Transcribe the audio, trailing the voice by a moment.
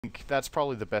think that's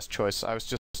probably the best choice. I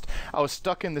was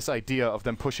stuck in this idea of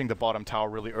them pushing the bottom tower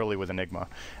really early with Enigma,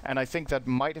 and I think that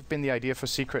might have been the idea for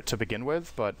Secret to begin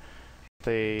with, but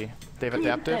they've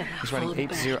adapted. He's running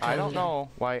 8-0. I don't know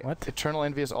why Eternal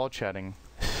Envy is all chatting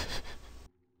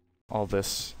all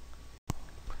this.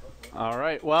 All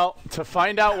right, well, to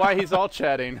find out why he's all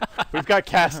chatting, we've got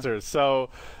casters.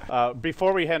 So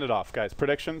before we hand it off, guys,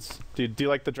 predictions? Do you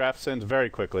like the draft sins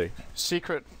very quickly?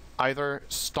 Secret either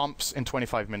stomps in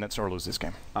 25 minutes or loses this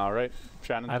game. All right,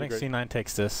 Shannon? I think C9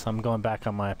 takes this. I'm going back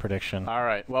on my prediction. All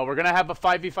right, well, we're going to have a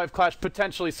 5v5 clash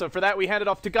potentially. So for that, we hand it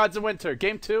off to Gods in Winter.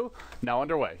 Game 2, now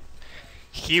underway.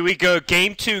 Here we go,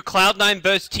 Game 2, Cloud9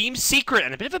 versus Team Secret,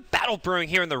 and a bit of a battle brewing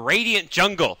here in the Radiant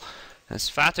Jungle. As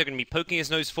Fato going to be poking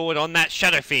his nose forward on that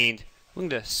Shadow Fiend,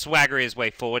 looking to swagger his way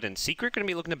forward, and Secret going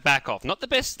to be looking to back off. Not the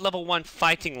best level 1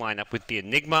 fighting lineup with the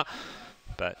Enigma,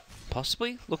 but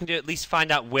possibly looking to at least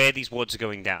find out where these wards are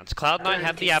going down. So Cloud9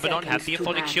 have the Abaddon, have the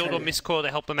Aphotic Shield or Mistcore to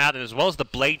help them out, and as well as the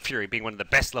Blade Fury being one of the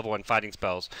best level 1 fighting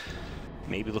spells.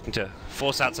 Maybe looking to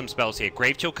force out some spells here.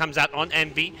 Grave Chill comes out on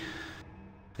Envy,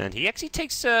 and he actually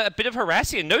takes a bit of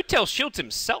harass here. No-Tail shields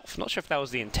himself. Not sure if that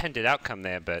was the intended outcome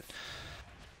there, but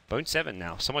Bone 7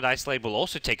 now. Somewhat Isolated will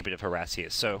also take a bit of harass here.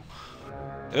 So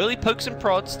early pokes and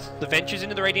prods. The ventures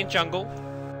into the Radiant Jungle.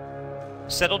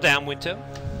 Settle down, Winter.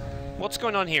 What's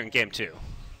going on here in Game 2?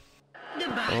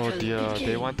 Oh dear,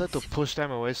 they wanted to push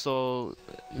them away so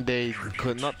they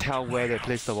could not tell where they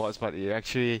placed the wards, but it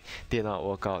actually did not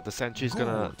work out. The sentry's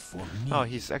gonna... Oh,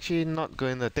 he's actually not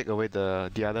going to take away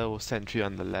the other sentry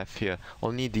on the left here.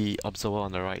 Only the observer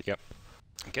on the right. Yep.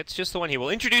 Gets just the one here. We'll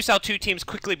introduce our two teams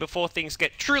quickly before things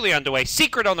get truly underway.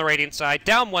 Secret on the Radiant side,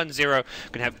 down 1-0. Going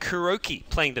to have Kuroki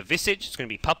playing the Visage. It's going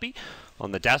to be Puppey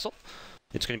on the Dazzle.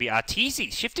 It's going to be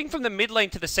Arteezy shifting from the mid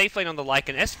lane to the safe lane on the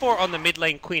Lycan. S4 on the mid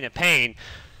lane, Queen of Pain.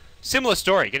 Similar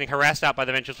story, getting harassed out by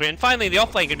the Vengeful Spirit. And finally, the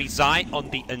off lane going to be Zai on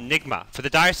the Enigma. For the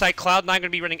dire side, Cloud9 going to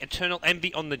be running Eternal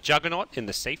Envy on the Juggernaut in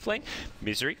the safe lane.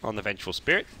 Misery on the Vengeful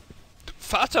Spirit.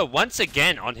 Fato once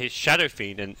again on his Shadow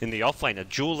Fiend, and in the offlane, a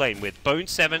dual lane with Bone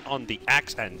 7 on the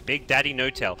Axe and Big Daddy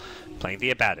No-Tail playing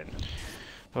the Abaddon.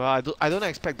 Well, I don't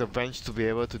expect the Venge to be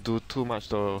able to do too much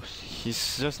though.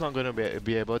 He's just not going to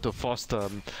be able to force the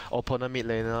opponent mid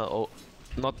laner or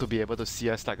not to be able to see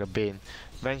us like a Bane.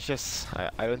 Venge just,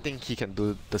 I don't think he can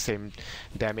do the same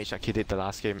damage like he did the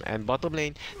last game. And bottom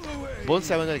lane, Bone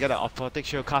 7 going to get an Aphotic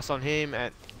Shield cast on him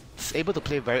and is able to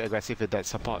play very aggressive with that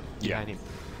support behind him.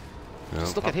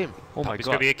 Just look at him. Oh my god. He's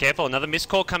going to be careful. Another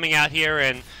miscall coming out here,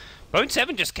 and Bone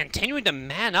 7 just continuing to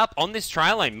man up on this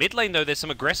trial lane. Mid lane, though, there's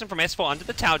some aggression from S4 under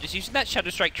the tower, just using that Shadow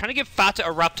Strike, trying to give Fato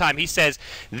a rough time. He says,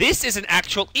 this is an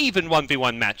actual even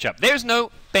 1v1 matchup. There's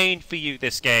no Bane for you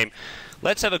this game.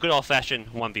 Let's have a good old-fashioned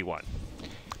 1v1.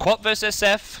 Quat versus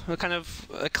SF, a kind of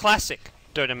a classic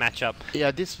Dota matchup.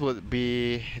 Yeah, this would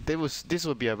be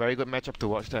a very good matchup to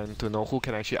watch and to know who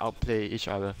can actually outplay each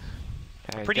other.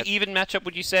 Pretty even matchup,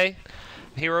 would you say?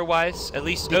 Hero-wise, at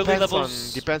least early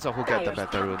levels. Depends on who gets the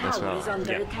better rune as well.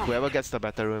 Yeah. Whoever gets the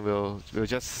better rune will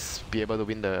just be able to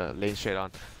win the lane straight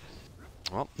on.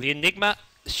 Well, the Enigma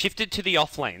shifted to the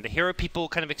off lane. The hero people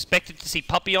kind of expected to see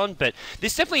Puppey on, but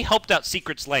this definitely helped out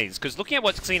Secret's lanes, because looking at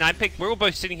what Clement picked, we're all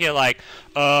both sitting here like,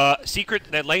 Secret,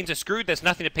 their lanes are screwed, there's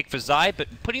nothing to pick for Zai, but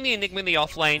putting the Enigma in the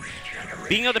off lane,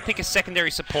 being able to pick a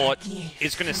secondary support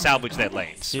is going to salvage their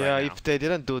lanes. Yeah, right if they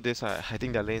didn't do this, I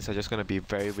think their lanes are just going to be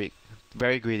very weak,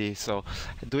 very greedy, so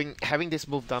having this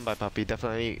move done by Puppey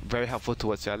definitely very helpful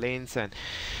towards their lanes and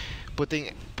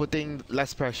putting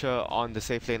less pressure on the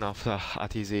safe lane of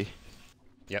Arteezy.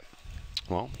 Yep.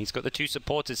 Well, he's got the two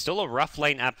supports. It's still a rough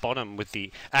lane at bottom with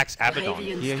the Axe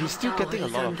Abaddon. Yeah, he's still getting a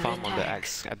lot of farm on the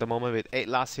Axe at the moment with 8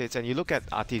 last hits. And you look at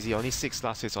Arteezy, only 6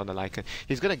 last hits on the Lycan.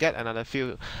 He's going to get another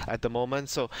few at the moment.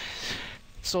 So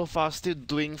far, still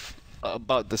doing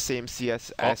about the same CS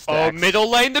as the Axe. Middle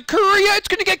lane, the courier, it's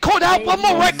going to get caught out. One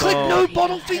more right click, no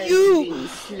bottle for you.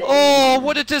 Oh,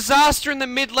 what a disaster in the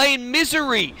mid lane.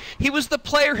 Misery. He was the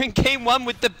player in game 1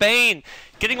 with the Bane.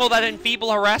 Getting all that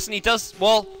enfeeble harass, and he does,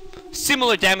 well,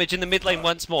 similar damage in the mid lane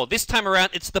once more. This time around,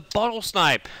 it's the bottle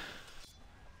snipe.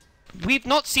 We've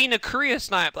not seen a courier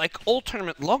snipe like all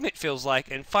tournament long, it feels like,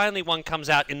 and finally one comes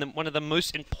out in one of the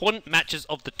most important matches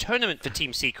of the tournament for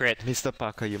Team Secret. Mr.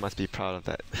 Parker, you must be proud of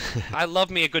that. I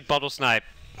love me a good bottle snipe.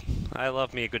 I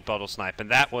love me a good bottle snipe, and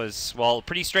that was, well, a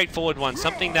pretty straightforward one.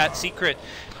 Something that Secret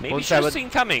maybe should have seen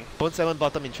coming. Bone 7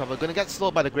 bottom in trouble. Gonna get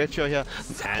slowed by the Grave Chill here.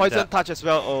 And Poison touch as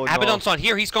well. Oh Abaddon's on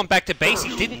here. He's gone back to base.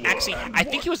 He didn't actually... I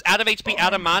think he was out of HP,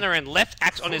 out of mana, and left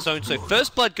Axe on his own. So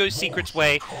first blood goes Secret's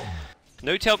way.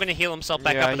 No-Tail gonna heal himself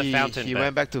back up in the fountain. He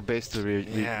went back to base to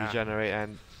regenerate,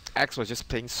 and X was just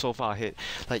playing so far ahead.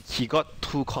 Like, he got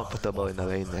too comfortable in the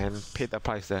lane and paid the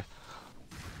price there.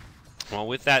 Well,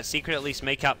 with that, Secret at least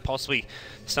make up possibly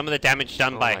some of the damage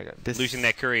done by losing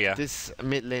their courier. This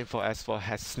mid lane for S4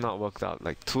 has not worked out.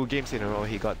 Like 2 games in a row,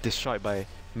 he got destroyed by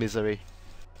Misery.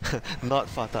 Not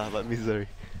Fata, but Misery.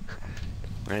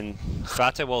 And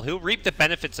Fata, well, he'll reap the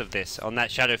benefits of this on that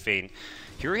Shadow Fiend.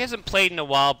 Hero he hasn't played in a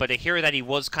while, but a hero that he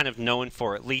was kind of known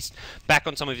for, at least back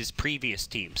on some of his previous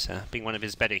teams, being one of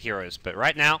his better heroes. But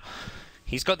right now,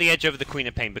 he's got the edge over the Queen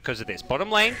of Pain because of this.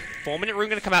 Bottom lane, 4-minute rune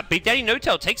going to come out. Big Daddy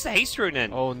No-Tail takes the haste rune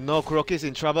in. Oh no, Kuroki's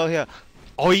in trouble here.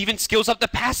 Oh, he even skills up the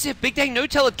passive. Big Daddy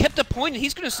No-Tail had kept a point, and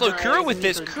he's going to slow Kuro with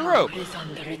this. Kuro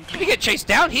going to get chased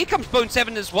down. Here comes Bone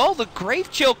 7 as well. The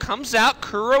Grave Chill comes out.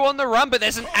 Kuro on the run, but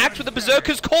there's an axe with the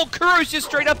Berserker's Call. Kuro's just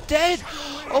straight up dead.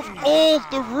 Of all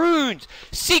the runes,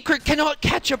 Secret cannot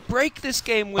catch a break this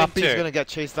game, Winter. Puppey's going to get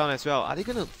chased down as well. Are they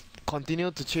going to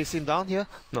continue to chase him down here?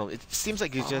 No, it seems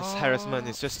like it's just harassment.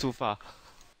 It's just too far.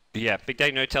 Yeah, Big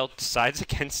Daddy No-Tail decides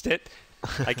against it.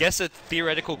 I guess a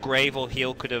theoretical grave or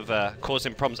heal could have caused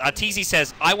him problems. Arteezy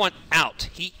says, I want out.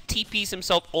 He TPs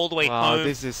himself all the way home.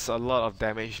 This is a lot of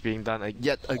damage being done.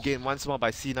 Yet again, once more by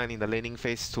C9 in the laning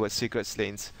phase towards Secret's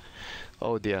lanes.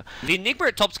 Oh dear. The Enigma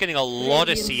at top's getting a lot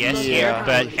of CS here,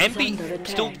 but MB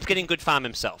still getting good farm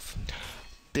himself.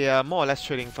 They are more or less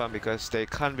trading farm because they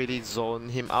can't really zone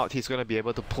him out. He's going to be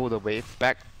able to pull the wave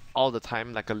back all the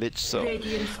time like a lich, so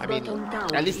I mean,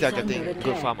 at least they're getting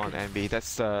good farm on MB.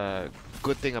 That's the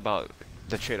good thing about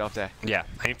the trade-off there. Yeah,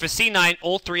 I mean for C9,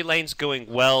 all 3 lanes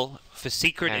going well. For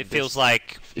Secret, it feels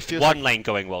like one lane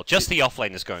going well. Just the off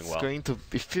lane is going well.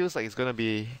 It feels like it's going to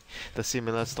be the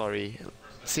similar story.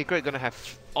 Secret going to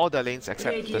have all the lanes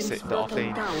except the off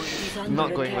lane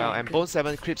not going well, and Bone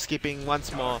 7 creep skipping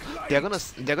once more. They're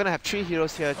gonna have 3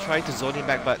 heroes here trying to zone him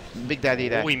back, but Big Daddy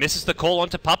there. Oh, he misses the call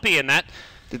onto Puppey, and that.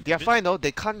 They're fine though.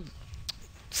 They can't.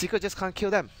 Secret just can't kill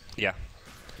them. Yeah.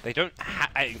 They don't.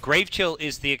 Grave Chill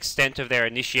is the extent of their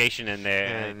initiation,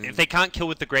 and if they can't kill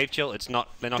with the Grave Chill, it's not.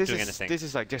 They're not doing anything. This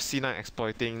is like just C9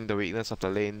 exploiting the weakness of the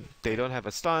lane. They don't have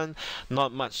a stun,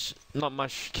 not much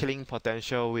killing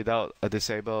potential without a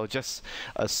disable. Just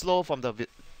a slow from the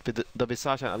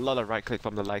Visage and a lot of right click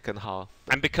from the Lycan Howl.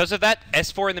 And because of that,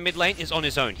 S4 in the mid lane is on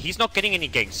his own. He's not getting any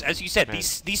ganks. As you said,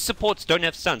 these supports don't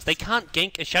have stuns. They can't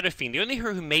gank a Shadow Fiend. The only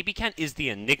hero who maybe can is the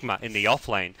Enigma in the off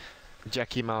lane.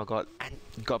 Jackie Mao got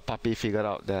Puppey figured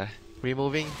out there.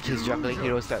 Removing his jungling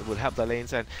heroes that would help the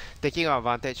lanes and taking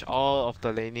advantage all of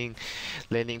the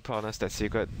laning prowess that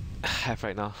Secret have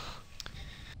right now.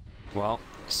 Well,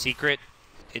 Secret,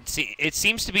 it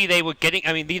seems to be they were getting,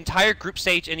 I mean, the entire group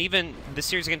stage and even the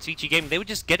series against VG Game, they would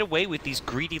just get away with these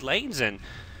greedy lanes, and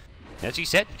as you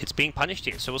said, it's being punished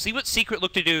here. So we'll see what Secret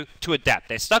look to do to adapt.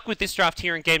 They're stuck with this draft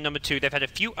here in game number 2. They've had a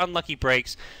few unlucky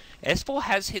breaks. S4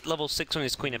 has hit level 6 on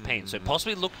his Queen of Pain, so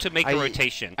possibly look to make a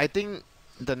rotation. I think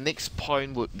the next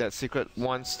point that Secret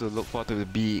wants to look for to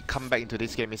be come back into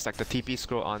this game is like the TP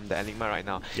scroll on the Enigma right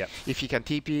now. Yep. If he can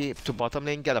TP to bottom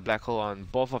lane, get a black hole on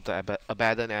both of the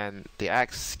Abaddon and the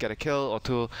Axe, get a kill or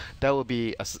 2, that would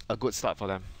be a good start for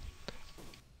them.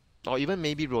 Or even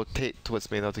maybe rotate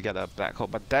towards middle to get a black hole,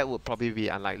 but that would probably be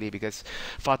unlikely because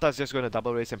Fata is just going to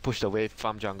double race and push the wave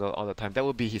farm jungle all the time. That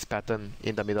would be his pattern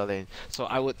in the middle lane. So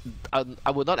I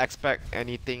would not expect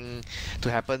anything to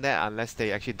happen there unless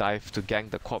they actually dive to gank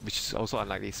the quad, which is also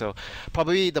unlikely. So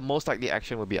probably the most likely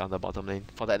action would be on the bottom lane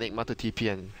for the Enigma to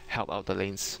TP and help out the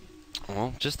lanes.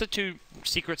 Well, just the 2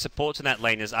 Secret supports in that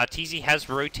lane as Arteezy has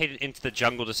rotated into the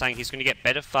jungle, deciding he's going to get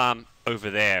better farm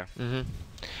over there.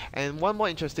 And one more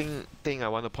interesting thing I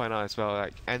want to point out as well,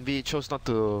 like Envy chose not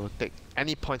to take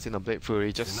any points in the Blade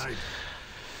Fury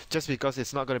just because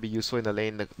it's not going to be useful in the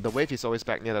lane. The wave is always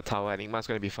back near the tower, and Enigma's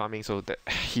going to be farming, so that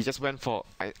he just went for...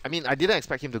 I mean, I didn't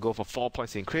expect him to go for 4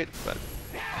 points in crit, but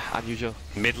unusual.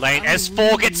 Mid lane,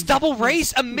 S4 gets double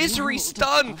race, a Misery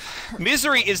stun!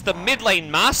 Misery is the mid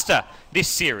lane master this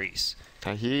series.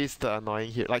 And he is the annoying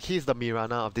hero, like he's the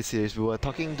Mirana of this series. We were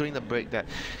talking during the break that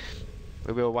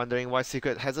we were wondering why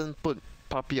Secret hasn't put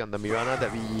Puppey on the Mirana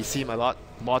that we see him a lot.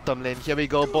 Bottom lane, here we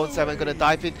go, Bone 7 gonna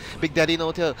dive in, Big Daddy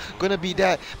No-Tail gonna be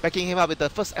there, backing him up with the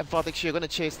first Amphatic Shield, gonna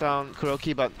chase down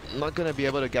Kuroki, but not gonna be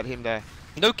able to get him there.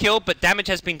 No kill, but damage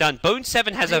has been done. Bone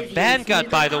 7 has a Vanguard,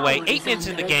 by the way, 8 minutes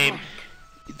in the game.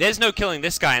 There's no killing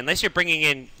this guy unless you're bringing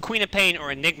in Queen of Pain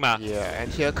or Enigma. Yeah, and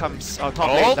here comes our top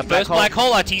lane, the first black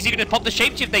hole. Arteezy going to pop the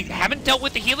shapeshift. They haven't dealt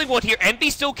with the healing ward here.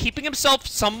 MB still keeping himself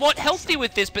somewhat healthy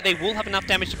with this, but they will have enough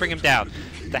damage to bring him down.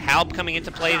 the Halb coming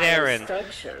into play there, and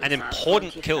an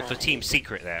important kill for Team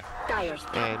Secret there.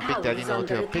 And Big Daddy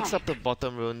No-a picks up the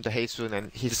bottom rune, the haste rune,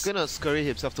 and he's gonna scurry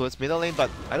himself towards middle lane, but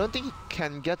I don't think he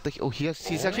can get the... Oh,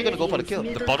 he's actually gonna go for the kill.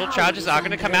 The bottle charges are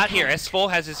gonna come out here.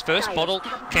 S4 has his first bottle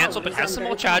cancelled, but has some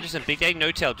more charges, and Big Daddy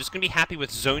No-a just gonna be happy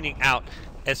with zoning out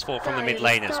S4 from the mid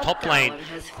lane. As top lane,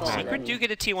 Secret do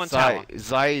get a T1 tower.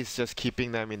 Zai is just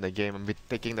keeping them in the game and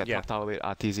taking that top tower with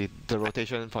RTZ, the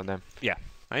rotation from them. Yeah.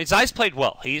 I mean, Zai's played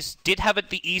well. Did have it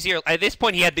the easier... At this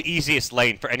point, he had the easiest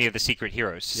lane for any of the Secret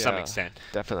heroes, to some extent.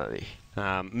 Definitely.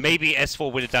 Maybe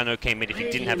S4 would have done okay mid if he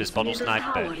didn't have his bottle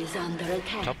snipe, but...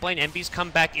 Top lane, Envy's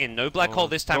come back in. No black hole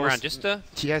this time around, just the...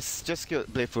 He has just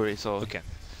killed Blade Fury, so... Okay.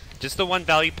 Just the one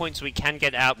value point so he can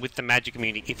get out with the magic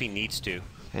community if he needs to.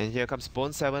 And here comes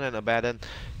Bone 7 and Abaddon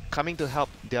coming to help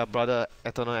their brother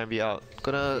Eternal Envy out.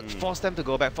 Gonna force them to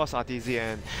go back, force RTZ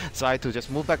and Zai to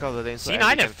just move back out of the lane. So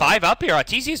C9 have 5 up here.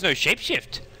 RTZ has no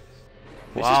shapeshift.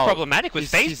 This is problematic with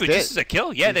phase boost. This is a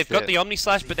kill. Yeah, they've got the Omni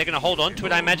Slash, but they're going to hold on to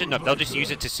it, I imagine. No, they'll just use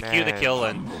it to secure the kill.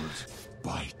 And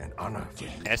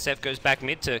SF goes back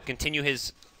mid to continue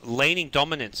his laning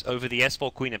dominance over the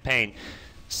S4 Queen of Pain.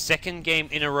 Second game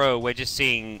in a row, we're just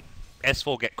seeing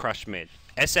S4 get crushed mid.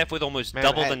 SF with almost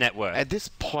double the net worth. At this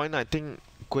point, I think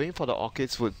going for the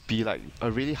Orchids would be like a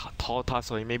really tall task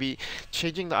for him. Maybe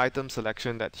changing the item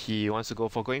selection that he wants to go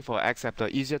for, going for Axe Scepter,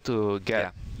 easier to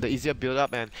get, the easier build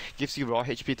up, and gives you raw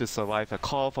HP to survive a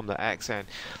call from the Axe. And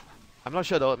I'm not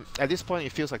sure though, at this point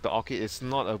it feels like the Orchid is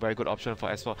not a very good option for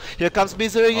S4. Here comes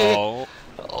Misery! Oh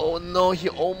no, he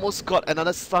almost got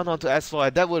another stun onto S4,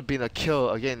 and that would have been a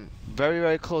kill. Again, very,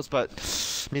 very close, but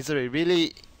Misery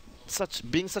really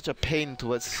being such a pain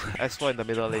towards S4 in the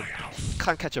middle lane.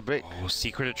 Can't catch a break. Oh,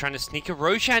 Secret are trying to sneak a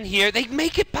Roshan here. They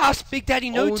make it past Big Daddy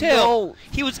No-Tail. No.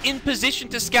 He was in position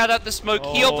to scout out the smoke.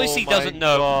 He obviously doesn't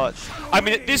know. I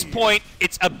mean, at this point,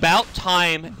 it's about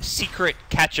time Secret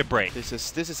catch a break. This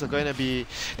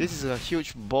is a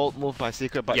huge bold move by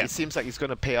Secret, but it seems like it's going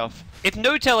to pay off. If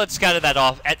No-Tail had scouted that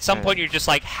off, at some point you're just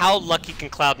like, how lucky can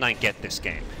Cloud9 get this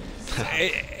game?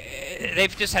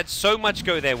 They've just had so much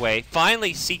go their way.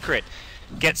 Finally, Secret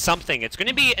gets something. It's going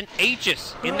to be an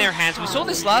Aegis in their hands. We saw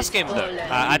this last game, though.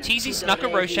 Arteezy snuck a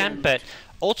Roshan, but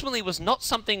ultimately was not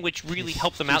something which really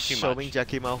helped them out too much. Showing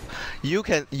Jackie Mao. You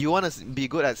want to be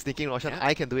good at sneaking Roshan?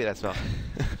 I can do it as well.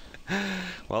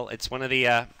 Well, it's one of the,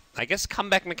 I guess,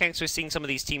 comeback mechanics we're seeing some of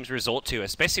these teams resort to,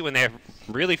 especially when they're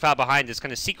really far behind. It's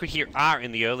kind of Secret here are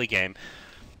in the early game.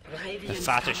 The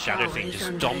Fata Shadow Fiend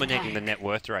just dominating the net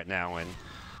worth right now, and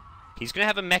he's going to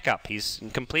have a mech up. He's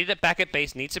completed it back at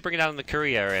base, needs to bring it out on the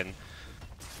courier, and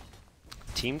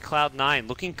Team Cloud9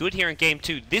 looking good here in Game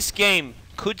 2. This game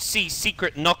could see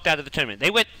Secret knocked out of the tournament. They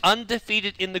went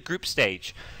undefeated in the group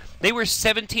stage. They were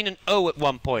 17-0 at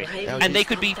one point, and they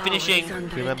could be finishing...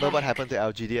 Remember what happened to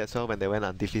LGD as well when they went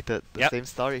undefeated? The same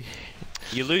story.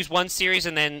 You lose one series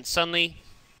and then suddenly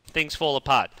things fall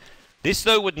apart. This,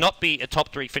 though, would not be a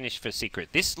top 3 finish for Secret.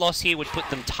 This loss here would put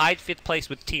them tied 5th place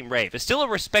with Team Rave. It's still a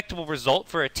respectable result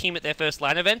for a team at their first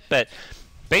LAN event, but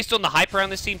based on the hype around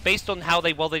this team, based on how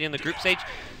they welded in the group stage,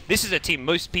 this is a team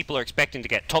most people are expecting to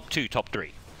get top 2, top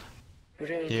 3.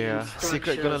 Yeah,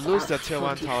 Secret gonna lose their tier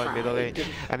 1 tower in middle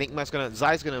lane.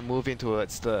 Zai's gonna move in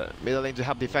towards the middle lane to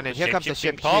help defend, and here comes the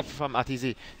shapeshift from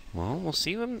RTZ. Well, we'll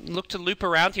see them look to loop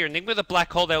around here. Enigma with a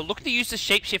black hole. They'll look to use the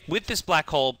shapeshift with this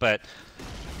black hole, but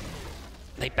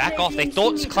they back off. They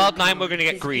thought Cloud9 were going to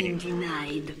get greedy.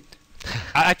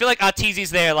 I feel like RTZ's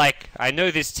there like, I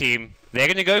know this team. They're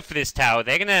going to go for this tower.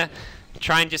 They're going to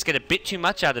try and just get a bit too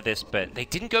much out of this, but they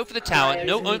didn't go for the tower.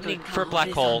 No opening for a black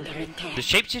hole. The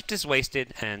shapeshift is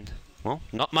wasted, and, well,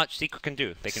 not much Secret can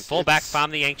do. They can fall back,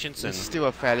 farm the Ancients, and... It's still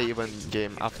a fairly even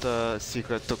game after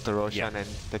Secret took the Roshan and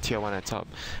the tier 1 at top.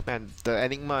 Man, the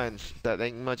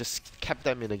Enigma just kept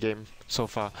them in the game so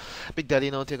far. Big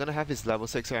Daddy No-a gonna have his level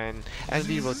 6 and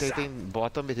Envy rotating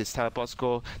bottom with his teleport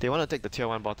scroll. They want to take the tier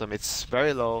 1 bottom. It's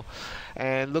very low.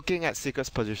 And looking at Secret's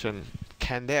position,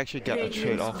 can they actually get a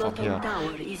trade off from here?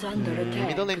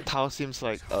 Middle lane tower seems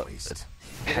like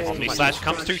Omni Slash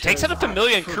comes through, takes out a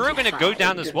Familiar, and Kuro going to go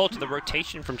down as well to the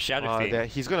rotation from Shadow Fiend.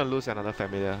 He's going to lose another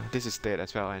Familiar. This is dead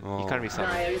as well, and he can't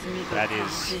resummon. That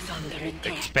is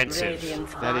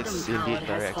expensive. That is indeed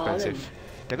very expensive.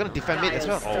 They're going to defend mid as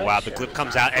well. Oh wow, the Glip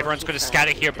comes out. Everyone's going to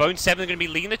scatter here. Bone 7 going to be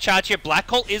leading the charge here. Black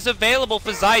Hole is available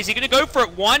for Zai. Is he going to go for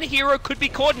it? One hero could be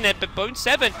caught in it, but Bone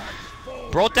 7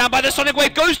 brought down by the Sonic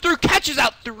Wave, goes through, catches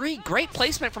out 3. Great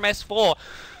placement from S4.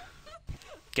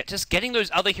 Just getting those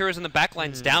other heroes in the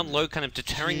backlines down low, kind of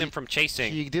deterring them from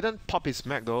chasing. He didn't pop his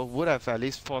mech though. Would have at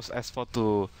least forced S4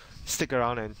 to stick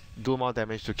around and do more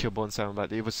damage to kill Bone 7,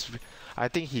 but it was... I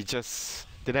think he just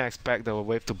didn't expect the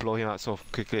wave to blow him out so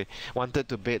quickly. Wanted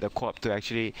to bait the co-op to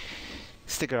actually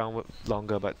stick around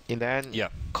longer, but in the end,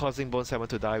 causing Bone 7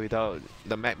 to die without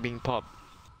the map being popped,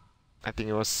 I think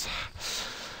it was...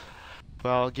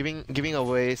 Well, giving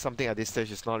away something at this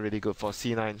stage is not really good for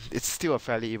C9. It's still a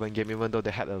fairly even game, even though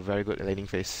they had a very good laning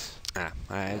phase.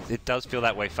 It does feel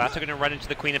that way. Fato going to run into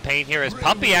the Queen of Pain here as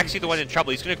Puppey actually the one in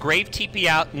trouble. He's going to grave TP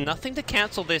out. Nothing to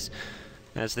cancel this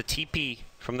as the TP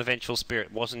from the Vengeful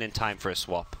Spirit wasn't in time for a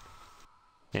swap.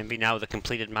 Envy now with a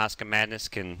completed Mask of Madness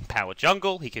can power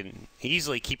jungle. He can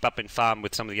easily keep up in farm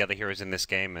with some of the other heroes in this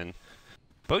game. And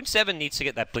Bone 7 needs to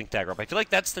get that Blink Dagger up. I feel like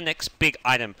that's the next big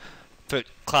item for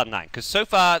Cloud9, because so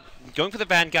far going for the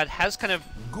Vanguard has kind of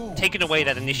taken away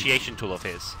that initiation tool of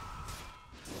his.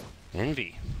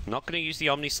 Envy not going to use the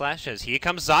Omni Slash as here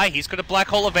comes Zai. He's got a Black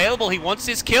Hole available. He wants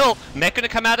his kill. Mech going to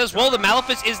come out as well. The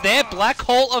Malefice is there. Black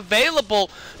Hole available.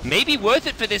 Maybe worth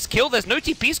it for this kill. There's no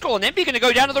TP scroll, and Envy going to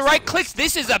go down to the right clicks.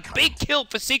 This is a big kill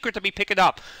for Secret to be picking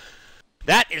up.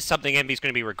 That is something Envy's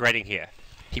going to be regretting here.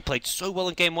 He played so well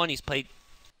in Game 1. He's played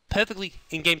perfectly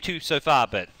in Game 2 so far,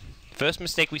 but first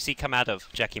mistake we see come out of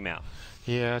Jackie Mao.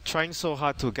 Yeah, trying so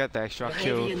hard to get the extra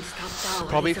kill.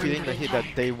 Probably feeling the hit that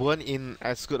they weren't in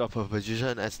as good of a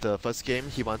position as the first game.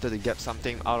 He wanted to get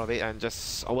something out of it and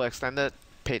just overextended,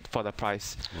 paid for the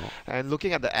price. And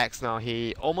looking at the axe now,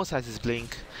 he almost has his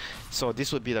blink. So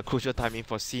this would be the crucial timing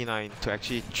for C9 to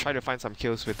actually try to find some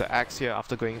kills with the axe here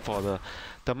after going for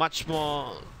the much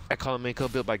more economical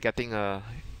build by getting a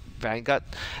Vanguard.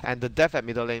 And the death at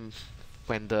middle lane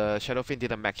when the Shadow Fiend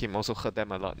didn't mech him also hurt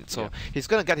them a lot. So he's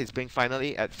going to get his blink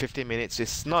finally at 15 minutes.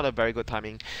 It's not a very good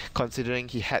timing considering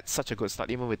he had such a good start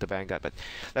even with the Vanguard. But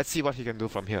let's see what he can do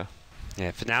from here.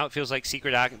 Yeah, for now it feels like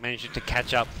Secret are managing to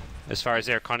catch up as far as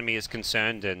their economy is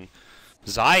concerned, and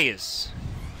Zai is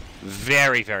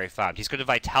very, very farmed. He's got a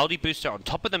Vitality booster on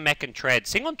top of the mech and tread,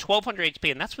 sitting on 1200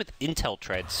 HP, and that's with Intel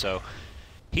treads. So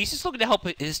he's just looking to help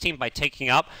his team by taking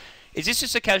up. Is this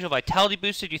just a casual Vitality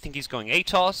booster? Do you think he's going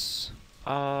ATOS?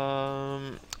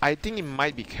 I think it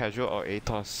might be casual or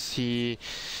ATOS. He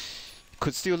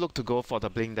could still look to go for the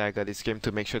Blink Dagger this game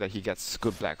to make sure that he gets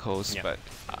good black holes, but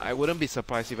I wouldn't be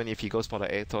surprised even if he goes for the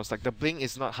ATOS. Like, the Blink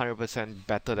is not 100%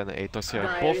 better than the ATOS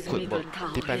here. Both could work,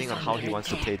 depending on how he wants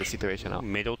to play the situation out.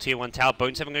 Middle tier 1 tower,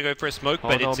 Bone 7 going to go for a smoke,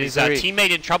 but it's his teammate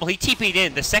in trouble. He TP'd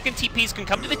in. The second TPs can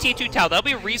come to the tier 2 tower. That'll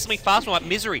be a reasonably fast one.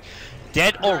 Misery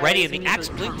dead already, and the Axe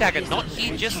Blink Dagger not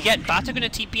here just yet. Bata going to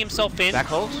TP himself in. Black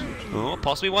holes? Oh,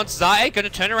 possibly wants Zai. Going to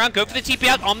turn around, go for the TP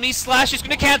out. Omni Slash is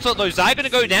going to cancel it though. Zai going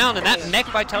to go down, and that mech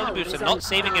Vitality booster not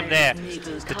saving him there.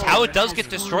 The tower does get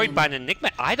destroyed by an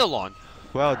Enigma Eidolon.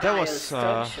 Well, that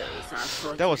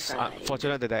was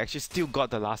unfortunate that they actually still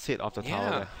got the last hit of the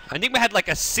tower. Enigma had like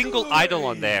a single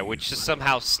Eidolon there, which just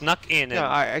somehow snuck in. Yeah,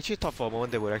 I actually thought for a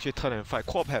moment they would actually turn and fight.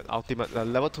 Co-op had ultimate,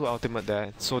 level 2 ultimate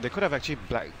there, so they could have actually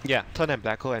turn and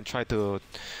black hole and try to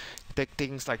take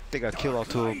things like take a kill or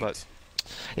two, but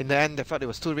in the end they felt it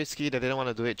was too risky. They didn't want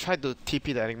to do it. Tried to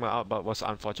TP the Enigma out, but was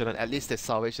unfortunate. At least they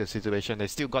salvaged the situation. They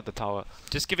still got the tower.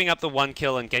 Just giving up the 1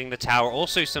 kill and getting the tower.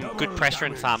 Also some good pressure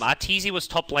and farm. Arteezy was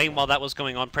top lane while that was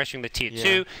going on, pressuring the tier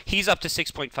 2. He's up to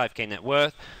 6.5k net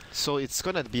worth. So it's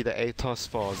gonna be the ATOS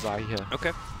for Zai here.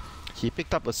 Okay. He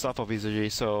picked up a Staff of Wizardry,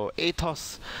 so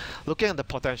ATOS, looking at the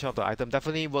potential of the item,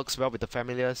 definitely works well with the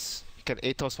familiars. You can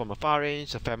ATOS from a far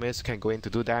range, the familiars can go in to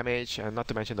do damage, and not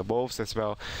to mention the wolves as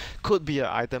well. Could be an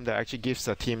item that actually gives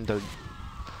the team the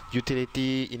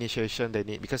utility initiation they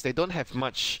need, because they don't have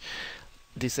much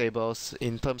disables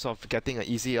in terms of getting an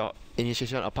easy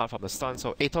initiation apart from the stun,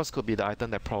 so ATOS could be the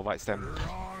item that provides them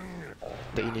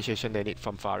the initiation they need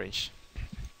from far range.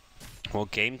 Well,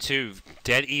 game 2,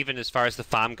 dead even as far as the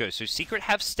farm goes, so Secret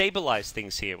have stabilized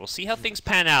things here. We'll see how things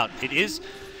pan out. It is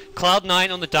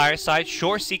Cloud9 on the dire side.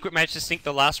 Sure, Secret managed to sink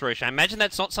the last Roche. I imagine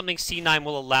that's not something C9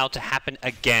 will allow to happen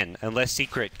again, unless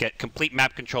Secret get complete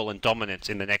map control and dominance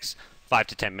in the next 5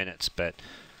 to 10 minutes. But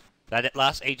that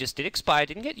last Aegis did expire,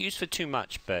 didn't get used for too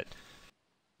much, but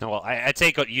no, well, I'd say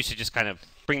it got used to just kind of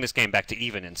bring this game back to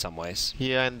even in some ways.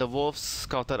 Yeah, and the Wolves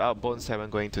scouted out Bone 7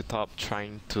 going to top,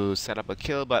 trying to set up a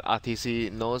kill, but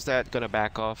RTC knows that, gonna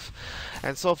back off.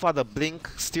 And so far the Blink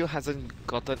still hasn't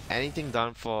gotten anything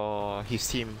done for his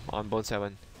team on Bone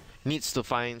 7. Needs to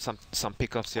find some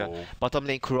pickups here. Bottom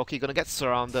lane, Kuroki gonna get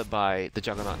surrounded by the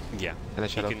Juggernaut. Yeah. And the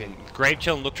Shadow He can Fiend. grave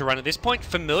chill and look to run at this point.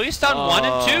 Familiar stun 1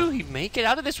 and 2. He may get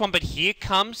out of this one, but here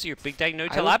comes your big day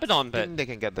no-tail Abaddon. I think they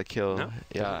can get the kill. No,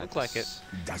 yeah, look like it.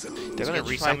 They're gonna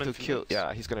try to kill.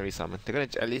 Yeah, he's gonna resummon. They're gonna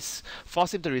at least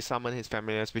force him to resummon his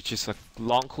familiars, which is a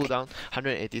long cooldown,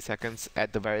 180 seconds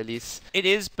at the very least. It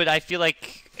is, but I feel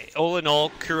like all in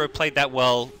all, Kuro played that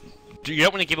well. you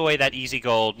don't want to give away that easy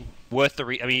gold worth the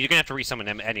I mean, you're going to have to resummon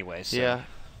him anyway. So. Yeah.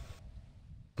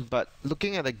 But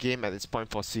looking at the game at this point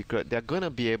for Secret, they're going to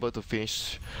be able to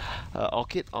finish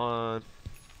Orchid on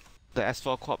the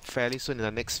S4 co-op fairly soon in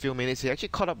the next few minutes. He actually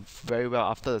caught up very well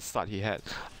after the start he had.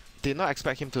 Did not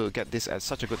expect him to get this at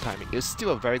such a good timing. It was still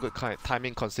a very good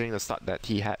timing considering the start that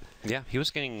he had. Yeah, he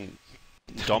was getting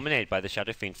dominated by the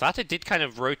Shadow Fiend. Fata did kind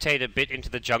of rotate a bit into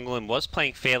the jungle and was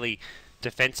playing fairly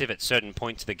defensive at certain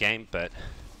points of the game, but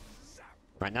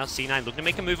right now C9 looking to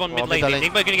make a move on mid lane.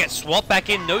 Enigma going to get swapped back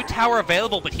in. No tower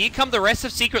available, but here come the rest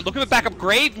of Secret. Looking for backup.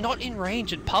 Grave not in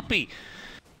range, and Puppey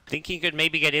thinking he could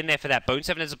maybe get in there for that. Bone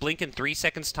 7 has a blink in 3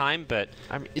 seconds time, but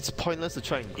I mean, it's pointless to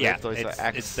try and grave, yeah, though.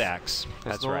 it's the axe.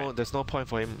 That's right. There's no point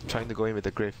for him trying to go in with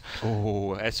the grave.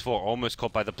 Oh, S4 almost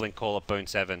caught by the blink call of Bone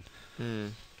 7.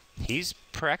 He's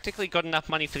practically got enough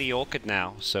money for the Orchid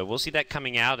now, so we'll see that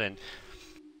coming out. And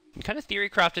kind of theory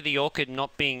crafted the Orchid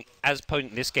not being as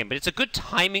potent in this game, but it's a good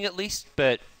timing at least,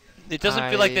 but it doesn't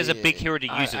feel like there's a big hero to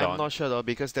use it on. I'm not sure though,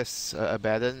 because there's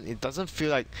Abaddon. It doesn't feel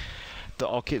like the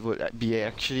Orchid would be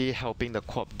actually helping the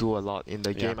co-op do a lot in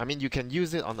the game. I mean, you can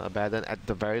use it on Abaddon at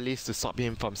the very least to stop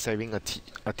him from saving a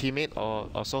teammate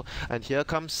or so. And here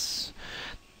comes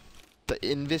the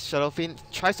Invis Shadow Fiend,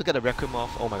 tries to get a Requiem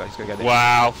off. Oh my god, he's gonna get it.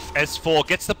 Wow, S4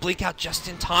 gets the blink out just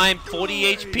in time.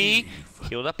 40 HP,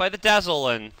 healed up by the Dazzle,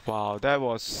 and wow, that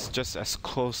was just as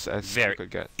close as you could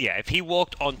get. Yeah, if he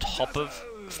walked on top of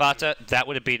Fata, that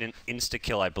would have been an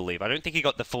insta-kill, I believe. I don't think he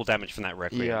got the full damage from that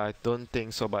Requiem. Yeah, I don't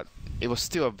think so, but it was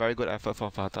still a very good effort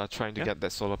from Fata trying to get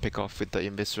that solo pick off with the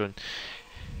Invis rune.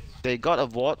 They got a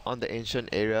ward on the ancient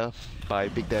area by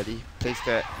Big Daddy. Placed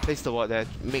the ward there,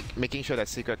 making sure that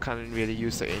Secret can't really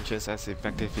use the ancients as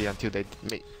effectively until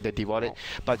they deward it.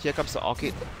 But here comes the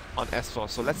Orchid on S4,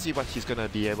 so let's see what he's gonna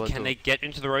be able to. Can they get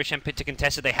into the Roshan pit to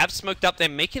contest it? They have smoked up, they're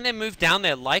making their move down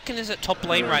there. Lycan is at top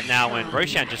lane right now, and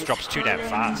Roshan just drops too damn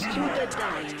fast.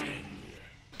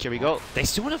 Here we go. They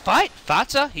still want to fight.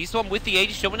 Fata, he's the one with the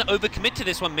Aegis. Don't want to overcommit to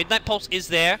this one. Midnight Pulse is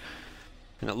there,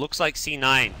 and it looks like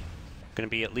C9 going to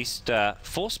be at least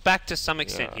forced back to some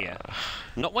extent here.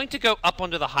 Not wanting to go up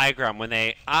onto the high ground when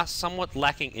they are somewhat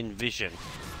lacking in vision.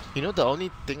 You know, the only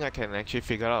thing I can actually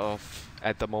figure out of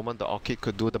at the moment the Orchid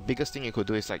could do, the biggest thing he could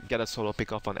do is like get a solo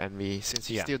pick off on Envy, since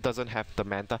he still doesn't have the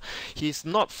Manta. He's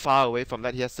not far away from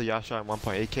that. He has the Yasha and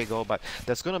 1.8k gold, but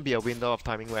there's going to be a window of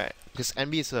timing where, because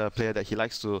Envy is a player that he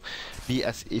likes to be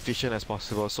as efficient as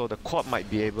possible, so the quad might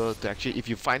be able to actually, if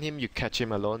you find him, you catch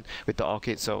him alone with the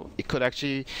Orchid, so it could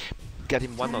actually get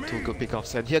him 1 or 2 good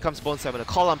pickoffs. And here comes Bone 7, a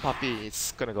call on Puppey.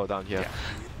 It's gonna go down here.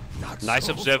 Nice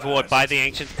observer ward by the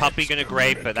Ancients. Puppey gonna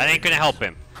grave, but that ain't gonna help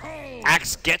him.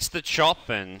 Axe gets the chop,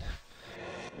 and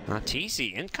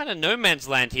TC in kind of no man's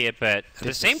land here, but at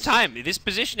the same time, this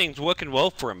positioning's working well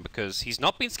for him because he's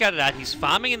not been scouted out. He's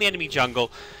farming in the enemy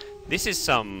jungle. This is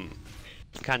some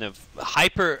kind of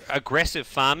hyper-aggressive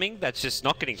farming that's just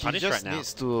not getting punished right now. He just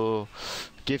needs to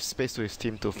give space to his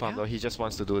team to farm, though. He just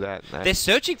wants to do that. They're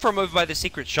searching for him over by the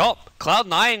secret shop.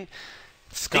 Cloud9.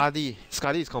 Skadi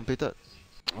is completed.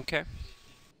 Okay.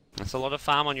 That's a lot of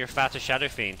farm on your Fata Shadow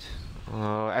Fiend.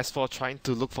 As for trying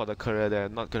to look for the career, they're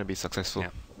not going to be successful. Yeah.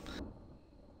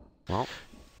 Well,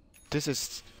 this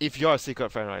is, if you're a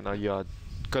Secret fan right now, you're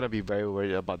going to be very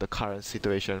worried about the current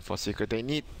situation for Secret. They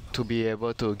need to be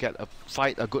able to get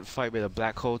a good fight with a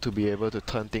black hole to be able to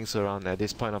turn things around at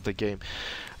this point of the game.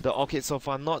 The Orchid so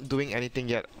far not doing anything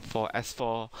yet for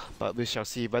S4, but we shall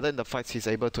see whether in the fights he's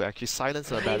able to actually silence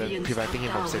the Abaddon, preventing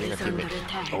him from saving a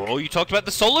teammate. Oh, you talked about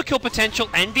the solo kill potential.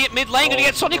 Envy at mid lane, gonna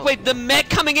get Sonic Wave. The mech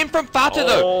coming in from Fata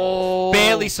though.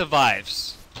 Barely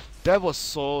survives. That was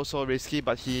so risky,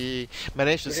 but he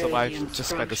managed to survive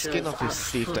just by the skin of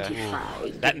his teeth there.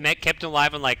 That mech kept him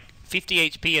alive on like 50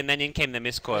 HP, and then in came the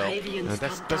miscoil.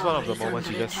 That's one of the moments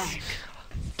you just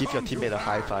give your teammate a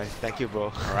high five. Thank you,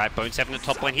 bro. Alright, Bone 7 at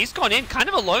top lane. He's gone in kind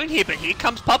of alone here, but here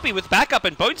comes Puppey with backup,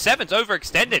 and Bone 7's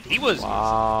overextended. He was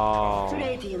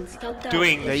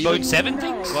doing Bone 7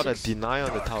 things. Got a deny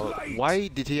on the tower. Why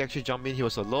did he actually jump in? He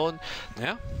was alone.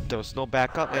 Yeah. There was no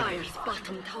backup, and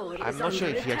I'm not sure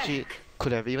if he actually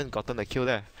could have even gotten a kill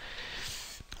there.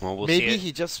 Well, we'll maybe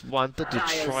he just wanted to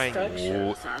try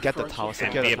and get the tower.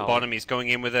 Envy at bottom, he's going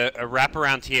in with a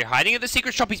wraparound here. Hiding at the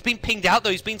secret shop, he's been pinged out though,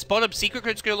 he's been spotted. Secret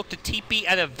Crit's going to look to TP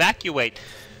and evacuate.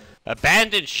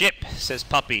 Abandoned ship, says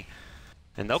Puppey.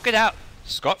 And they'll get out,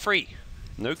 scot-free.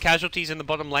 No casualties in the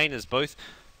bottom lane as both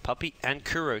Puppey and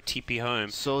Kuro TP home.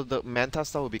 So the Manta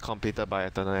star will be completed by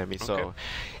Eternal Enemy, so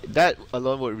that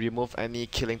alone would remove any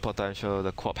killing potential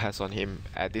the co-op has on him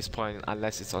at this point,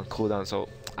 unless it's on cooldown. So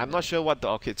I'm not sure what the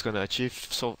Orchid's going to achieve.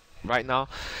 So right now,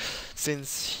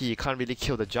 since he can't really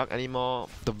kill the Jug anymore,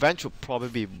 the Venge would probably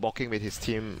be walking with his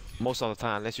team most of the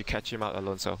time unless you catch him out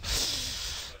alone. So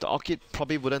the Orchid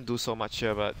probably wouldn't do so much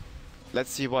here, but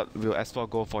let's see what will S4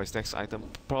 go for his next item.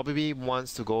 Probably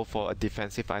wants to go for a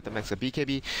defensive item next to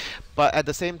BKB, but at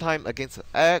the same time against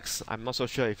X, I'm not so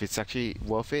sure if it's actually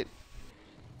worth it.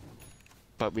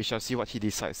 But we shall see what he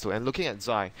decides to. And looking at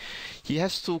Zai, he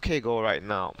has 2k gold right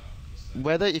now.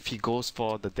 Whether if he goes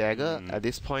for the dagger at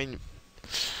this point,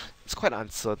 it's quite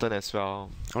uncertain as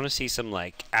well. I want to see some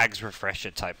like Ags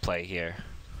Refresher type play here.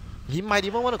 He might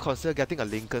even want to consider getting a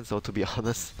Lincoln, so to be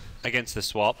honest. Against the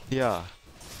swap. Yeah.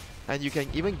 And you can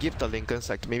even give the Lincolns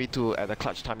like maybe to at the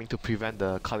clutch timing to prevent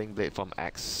the Culling Blade from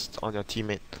Axe on your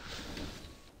teammate.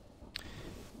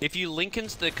 If you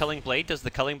Lincolns the Culling Blade, does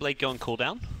the Culling Blade go on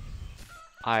cooldown?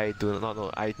 I do not know.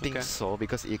 I think so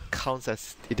because it counts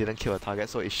as it didn't kill a target,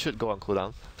 so it should go on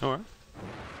cooldown. Alright.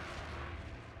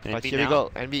 But here we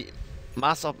go. Envy,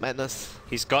 Mask of Madness.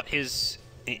 He's got his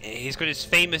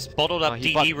famous bottled up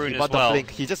DD rune as the well.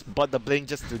 Blink. He just bought the blink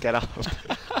just to get out.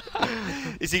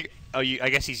 Is he? Oh, I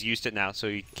guess he's used it now, so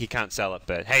he can't sell it.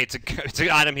 But hey, it's an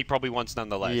item he probably wants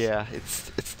nonetheless. Yeah,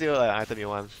 it's still an item you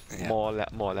want, more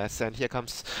or less. And here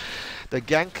comes the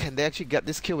gank. Can they actually get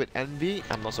this kill with Envy?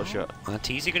 I'm not so sure.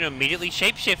 TZ going to immediately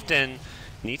shapeshift and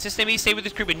needs to stay with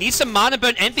his crew, but needs some mana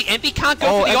burn. Envy can't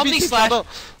go for the Omni Slash.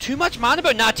 Too much mana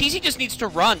burn. Nah, TZ just needs to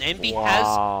run. Envy has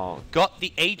got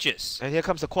the Aegis. And here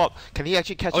comes the Quap. Can he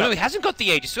actually catch up? Oh no, he hasn't got the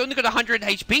Aegis. He's only got 100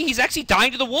 HP. He's actually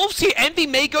dying to the wolves here. Envy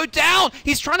may go down.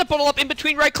 He's trying to bottle up in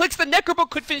between right clicks. The Necrobook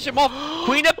could finish him off.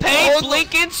 Queen of Pain,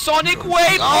 Blink in, Sonic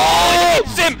Wave. Oh, it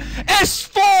hits him.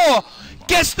 S4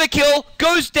 gets the kill,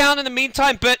 goes down in the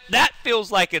meantime, but that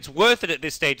feels like it's worth it at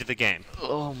this stage of the game.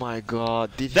 Oh my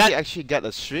god, did he actually get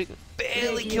a streak?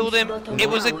 Barely killed him. It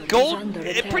was a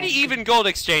pretty even gold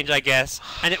exchange, I guess,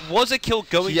 and it was a kill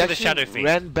going to the Shadow Fiend. He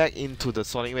ran back into the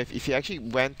Sonic Wave. If he actually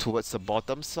went towards the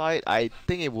bottom side, I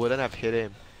think it wouldn't have hit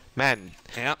him. Man.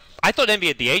 Yeah. I thought Envy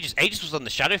had the Aegis. Aegis was on the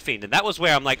Shadow Fiend, and that was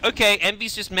where I'm like, okay,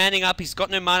 Envy's just manning up. He's got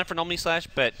no mana for an Omni Slash,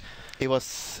 but it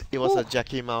was a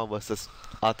Jackie Mao versus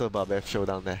Arthur Barbev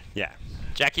showdown there. Yeah.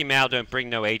 Jackie Mao don't bring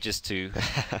no Aegis to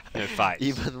no fights.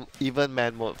 Even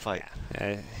man mode fight.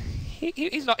 Yeah.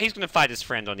 He's going to fight his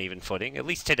friend on even footing, at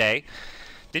least today.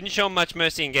 Didn't show him much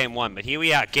mercy in game 1, but here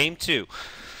we are, game 2.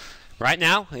 Right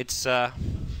now, it's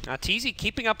TZ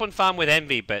keeping up on farm with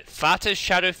Envy, but Fata's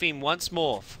Shadow Fiend once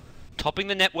more, topping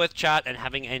the net worth chart and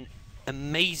having an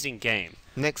amazing game.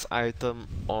 Next item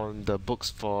on the books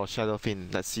for Shadow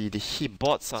Fiend. Let's see. He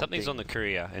bought something. Something's on the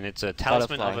courier, and it's a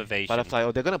Talisman of Evasion. Butterfly.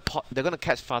 Oh, they're gonna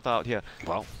catch Fata out here.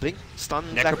 Well, Blink, stun.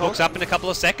 Necrobook's up in a couple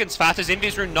of seconds. Fata's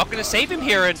Invis rune not going to save him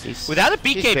here, and without a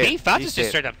BKB, Fata's just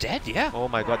straight up dead. Yeah. Oh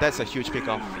my god, that's a huge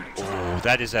pickoff. Oh,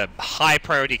 that is a high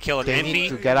priority kill. They need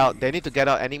to get out. They need to get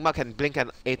out. Enigma can blink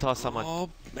and Atos someone. Oh,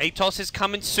 Atos is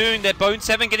coming soon. Their Bone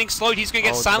 7 getting slowed. He's going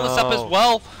to get silenced up as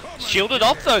well. Shielded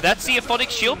off though. That's the Aphonic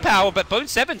shield power, but Bone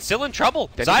 7 still in trouble.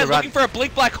 Zai looking for a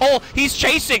blink black hole. He's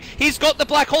chasing. He's got the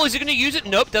black hole. Is he going to use it?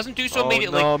 Nope, doesn't do so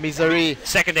immediately. No, misery.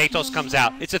 Second Atos comes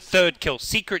out. It's a third kill.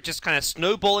 Secret just kind of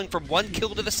snowballing from one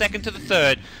kill to the second to the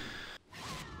third.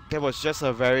 That was just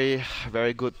a very,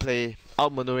 very good play,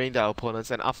 outmaneuvering their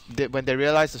opponents. And when they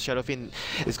realized the Shadow Fiend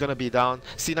is going to be down,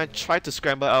 C9 tried to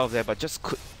scramble out of there, but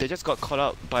they just got caught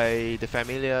out by the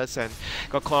Familiars and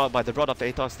got caught out by the Rod of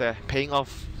Atos there, paying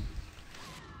off.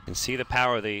 And see the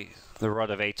power of the Rod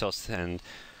of Atos and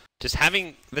just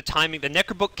having the timing. The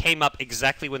Necrobook came up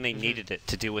exactly when they needed it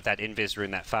to deal with that Invis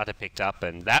rune that Fata picked up,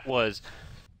 and that was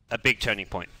a big turning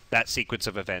point. That sequence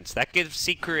of events. That gives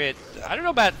Secret, I don't know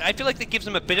about, I feel like that gives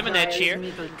them a bit of an edge here.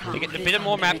 They get a bit of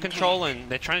more map control, and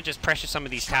they're trying to just pressure some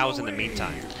of these towers in the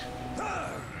meantime.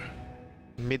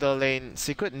 Middle lane,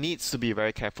 Secret needs to be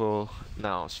very careful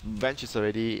now. Venge is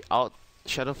already out,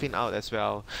 Shadow Fiend out as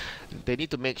well. They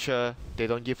need to make sure they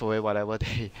don't give away whatever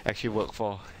they actually worked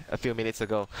for a few minutes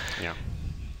ago. Yeah.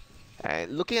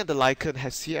 And looking at the Lycan,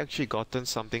 has he actually gotten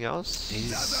something else?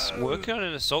 He's working on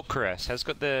an Assault Caress. Has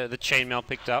got the chainmail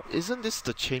picked up. Isn't this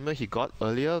the chainmail he got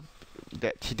earlier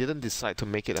that he didn't decide to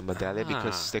make it a medallion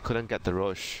because they couldn't get the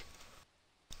Roche?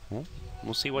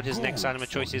 We'll see what his next item of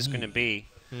choice is going to be.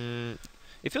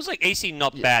 It feels like AC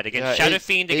not bad against Shadow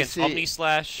Fiend, against Omni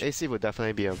Slash. AC would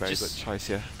definitely be a very good choice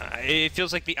here. It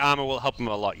feels like the armor will help him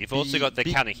a lot. You've also got the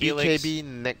counter helix. BKB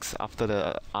next after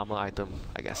the armor item,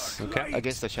 I guess. Okay.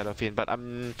 Against the Shadow Fiend, but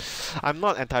I'm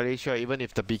not entirely sure even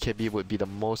if the BKB would be the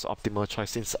most optimal choice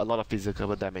since a lot of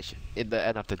physical damage in the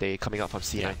end of the day coming out from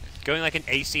C9. Yeah. Going like an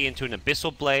AC into an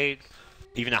Abyssal Blade,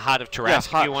 even a Heart of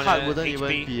Tarrasque if you want Heart wouldn't HP.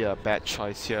 even be a bad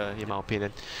choice here in my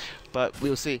opinion. but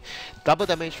we'll see. Double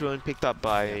damage rune picked up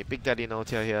by Big Daddy No-a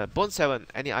here. Bone 7,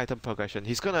 any item progression.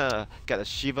 He's gonna get a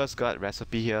Shiva's Guard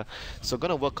recipe here, so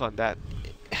gonna work on that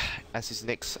as his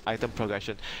next item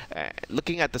progression.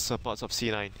 Looking at the supports of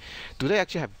C9, do they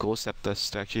actually have Ghost Scepters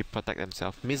to actually protect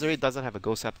themselves? Misery doesn't have a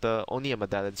Ghost Scepter, only a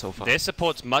Medallion so far. Their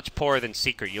support's much poorer than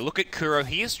Secret. You look at Kuro,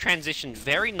 he has transitioned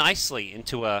very nicely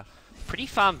into a pretty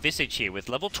farm visage here with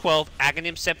level 12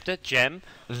 Aghanim Scepter, Gem,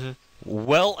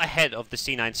 well ahead of the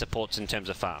C9 supports in terms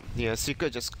of farm. Yeah,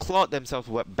 Secret just clawed themselves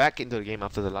back into the game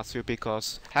after the last few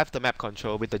because have the map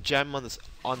control with the Gem on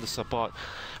the support.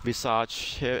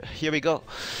 Visage, here we go.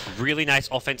 Really nice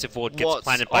offensive ward gets Wards,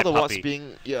 planted by all the wards Puppey.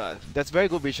 being, yeah, that's very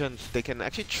good vision. They can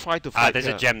actually try to fight There's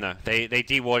here. a Gem though. They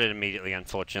de-warded immediately,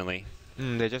 unfortunately.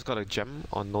 They just got a Gem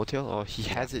on No-tail, or he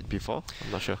has it before.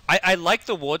 I'm not sure. I like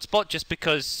the ward spot just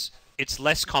because it's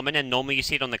less common and normally you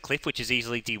see it on the cliff, which is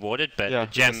easily de-warded, but Yeah,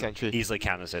 the Gem sentry. easily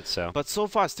counters it. So. But so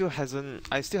far, I still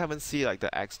haven't seen like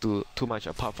the Axe do too much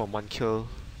apart from one kill.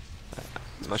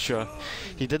 I'm not sure.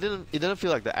 It didn't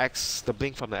feel like the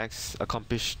blink from the Axe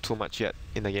accomplished too much yet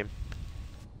in the game.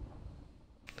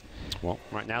 Well,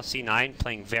 right now C9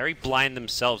 playing very blind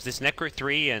themselves. This Necro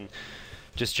 3 and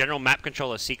just general map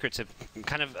controller secrets have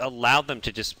kind of allowed them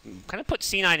to just kind of put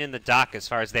C9 in the dark as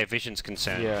far as their vision's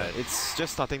concerned. Yeah, it's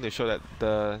just starting to show that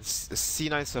the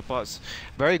C9 supports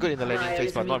very good in the laning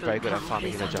phase, but not very good at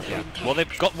farming in the jungle. Well,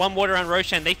 they've got one ward around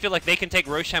Roshan. They feel like they can take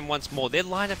Roshan once more. Their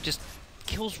lineup just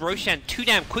kills Roshan too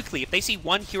damn quickly. If they see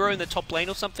one hero in the top lane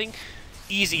or something,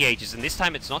 easy Aegis. And this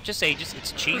time it's not just Aegis,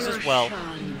 it's Cheese as well.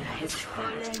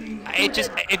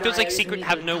 It feels like Secret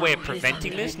have no way of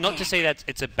preventing this. Not to say that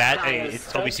it's a bad, it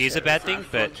obviously is a bad thing,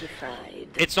 but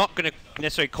it's not going to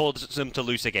necessarily cause them to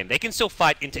lose the game. They can still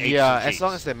fight into Aegis. Yeah, and as Cheese.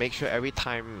 long as they make sure every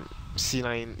time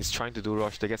C9 is trying to do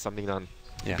rush, they get something done.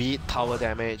 Yeah. Be it tower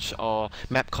damage or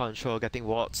map control, getting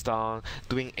wards down,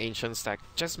 doing ancient stack.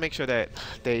 Just make sure that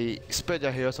they spread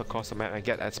their heroes across the map and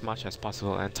get as much as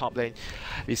possible. And top lane,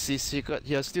 we see Secret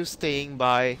here still staying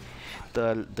by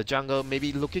the jungle,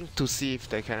 maybe looking to see if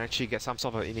they can actually get some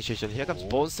sort of initiation. Here comes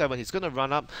Bone 7, he's gonna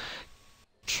run up,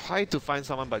 try to find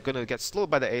someone, but gonna get slowed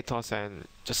by the Atos and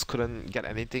just couldn't get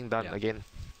anything done again.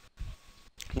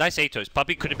 Nice Atos.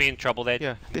 Puppey could have been in trouble there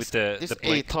with this the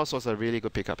blink. Atos was a really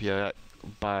good pickup here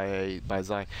by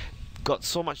Zai. Got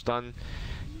so much done.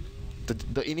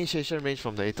 The initiation range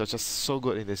from the Atos just so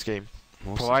good in this game.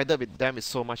 Provided with them is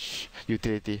so much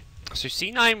utility. So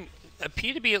C9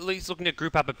 appear to be at least looking to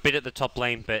group up a bit at the top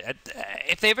lane, but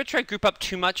if they ever try to group up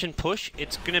too much and push, they're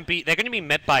going to be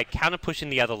met by counter push in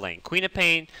the other lane. Queen of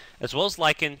Pain as well as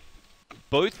Lycan,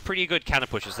 both pretty good counter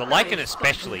pushes. The Lycan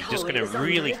especially just going to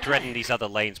really threaten these other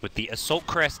lanes with the Assault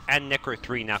Crest and Necro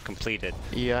 3 now completed.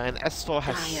 Yeah, and S4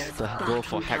 has the goal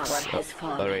for Hex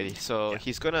already, so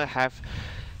he's going to have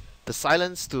the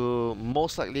silence to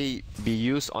most likely be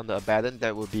used on the Abaddon.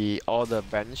 That will be all the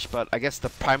bench, but I guess the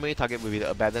primary target will be the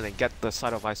Abaddon and get the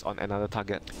Sight of Ice on another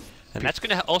target. And that's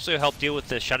going to also help deal with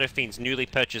the Shadow Fiend's newly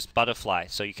purchased Butterfly,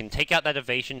 so you can take out that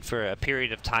evasion for a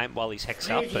period of time while he's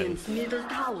hexed up. And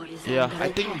yeah, I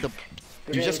think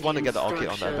you just want to get the Orchid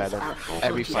on the Abaddon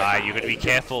every fight. you've got to be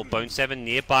careful. Bone 7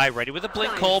 nearby, ready with a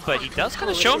blink call, but he does kind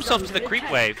of show himself to the creep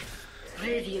wave.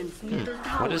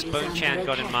 What has Bone Chan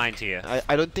got in mind here?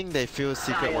 I don't think they feel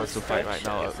Secret wants to fight right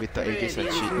now with the Aegis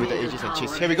and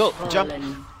Cheese. Here we go, jump!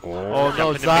 Oh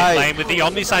no, Zai! Lane with the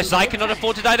Omniscience. Zai cannot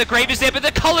afford to die. The Grave is there, but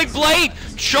the Culling Blade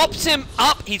chops him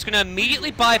up. He's going to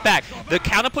immediately buy back. The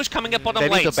counter push coming up bottom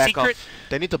lane. Secret.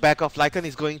 They need to back off. Lycan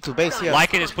is going to base here.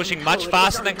 Lycan is pushing much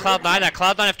faster than Cloud9. Now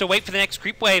Cloud9 have to wait for the next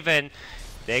creep wave, and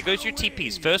there goes your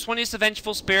TPs. First one is the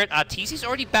Vengeful Spirit. Arteezy's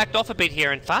already backed off a bit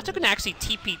here, and Fata can actually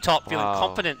TP top, feeling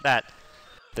confident that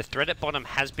the threat at bottom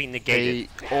has been negated.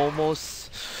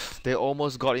 They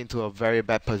almost got into a very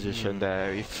bad position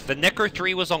there. If the Necro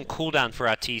 3 was on cooldown for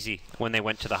Arteezy when they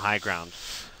went to the high ground.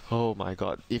 Oh my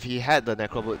god. If he had the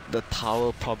Necro, the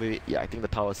tower probably... Yeah, I think the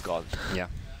tower's gone. Yeah.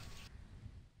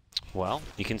 Well,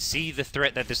 you can see the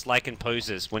threat that this Lycan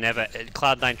poses whenever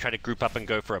Cloud9 try to group up and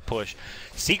go for a push.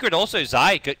 Secret also,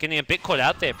 Zai getting a bit caught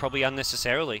out there, probably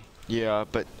unnecessarily. Yeah,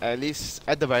 but at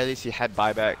the very least, he had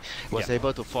buyback, was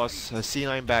able to force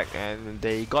C9 back, and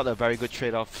they got a very good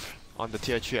trade-off on the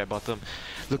tier 3 at bottom.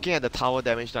 Looking at the tower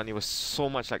damage done, it was so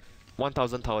much like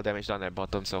 1000 tower damage done at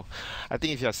bottom, so I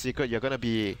think if you're Secret, you're going to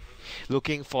be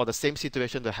looking for the same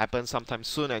situation to happen sometime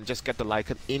soon and just get the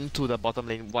Lycan into the bottom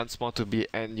lane once more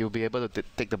and you'll be able to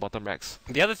take the bottom racks.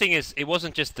 The other thing is, it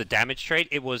wasn't just the damage trade,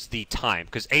 it was the time,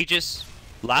 because Aegis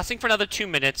lasting for another 2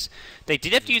 minutes. They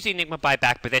did have to use the Enigma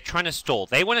buyback, but they're trying to stall.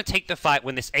 They want to take the fight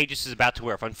when this Aegis is about to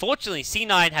wear off. Unfortunately,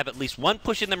 C9 have at least one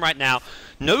push in them right now.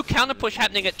 No counter push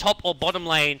happening at top or bottom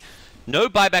lane. No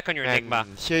buyback on your Enigma.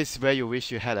 Here's where you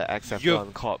wish you had an acceptor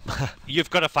on Corp.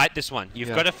 You've got to fight this one. You've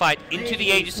got to fight into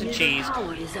the Aegis and Cheese,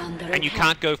 and you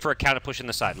can't go for a counter push in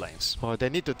the side lanes. Well, they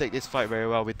need to take this fight very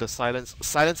well with the silence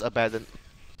abandon,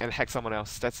 and hack someone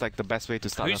else. That's like the best way to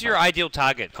start. Who's your ideal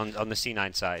target on the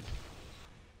C9 side?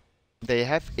 They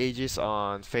have Aegis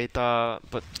on Feta,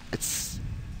 but it's...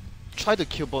 Try to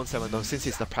kill Bone 7 though, since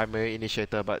he's the primary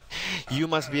initiator, but you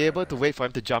must be able to wait for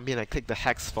him to jump in and click the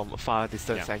hex from a far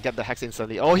distance and get the hex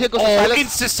instantly. Oh, here goes the silence!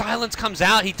 Insta-silence comes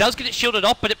out. He does get it shielded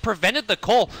off, but it prevented the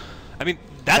call. I mean,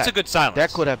 that's a good silence.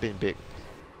 That could have been big.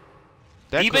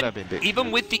 That could have been big.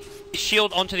 Even with the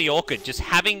shield onto the Orchid, just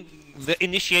having the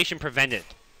initiation prevented.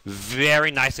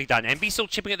 Very nicely done. MB still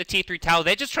chipping at the tier 3 tower.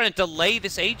 They're just trying to delay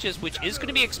this Aegis, which is going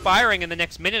to be expiring in the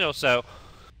next minute or so.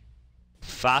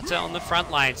 Fata on the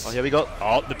front lines. Oh, here we go.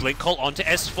 Oh, the blink call onto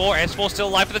S4. S4 still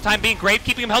alive for the time being. Grave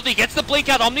keeping him healthy. He gets the blink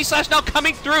out. Omni Slash now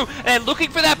coming through and looking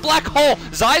for that black hole.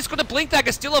 Zai's got a blink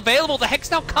dagger still available. The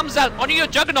Hex now comes out onto your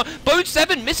Juggernaut. Bone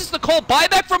 7 misses the call.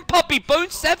 Buyback from Puppey.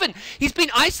 Bone 7. He's been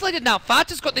isolated now.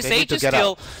 Fata's got this Aegis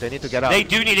kill. They need to get out. They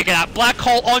do need to get out. Black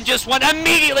hole on just one.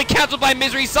 Immediately cancelled by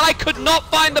Misery. Zai could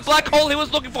not find the black hole he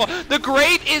was looking for. The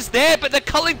Grave is there, but the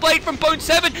Culling Blade from Bone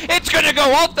 7, it's going to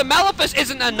go off. The Malefice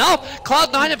isn't enough.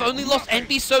 Cloud9 have only lost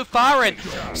Envy so far, and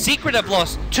Secret have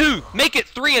lost 2, make it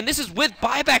 3, and this is with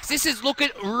buybacks. This is looking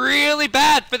really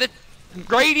bad for the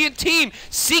Radiant team.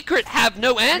 Secret have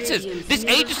no answers. This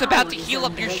Aegis about to heal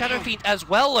up your Shadow Fiend as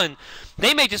well, and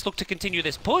they may just look to continue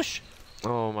this push.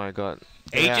 Oh my god.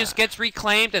 Aegis gets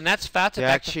reclaimed, and that's Fata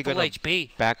back to full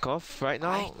HP. Back off right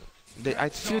now. I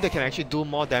feel they can actually do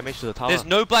more damage to the tower. There's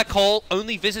no black hole,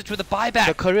 only visits with a buyback.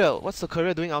 The courier, what's the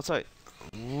courier doing outside?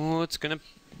 Ooh, it's gonna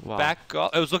back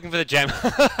off. I was looking for the gem.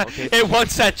 Okay. It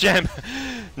wants that gem.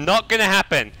 Not gonna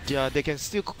happen. Yeah, they can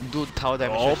still do tower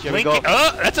damage. Oh, Here blink. we go.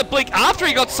 That's a blink after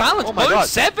he got silenced. Oh my Bone god.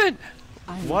 7.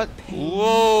 What? Whoa.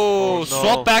 Oh, no.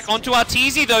 Swap back onto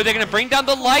Arteezy though. They're going to bring down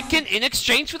the Lycan in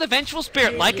exchange for the Vengeful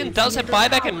Spirit. Lycan does have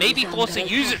buyback and may be forced to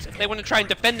use it if they want to try and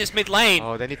defend this mid lane.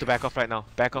 Oh, they need to back off right now.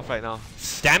 Back off right now.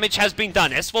 Damage has been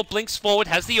done. S4 blinks forward,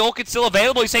 has the Orchid still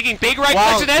available. He's taking big right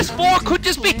clicks, and S4 could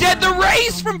just be dead. The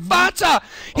raise from Fata.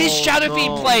 His Shadow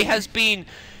Fiend play has been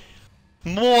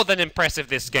more than impressive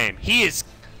this game. He is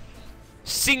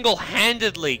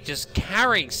single-handedly just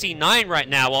carrying C9 right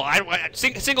now. Well,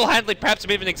 single-handedly perhaps a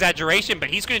bit of an exaggeration, but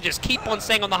he's going to just keep on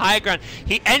staying on the higher ground.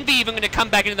 Envy even going to come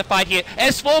back into the fight here.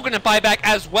 S4 going to buy back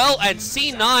as well, and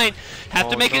C9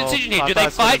 have to make a decision here. Do they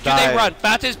fight? Do they run?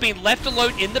 Fata's been left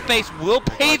alone in the base, will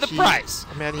pay the price.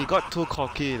 Man, he got too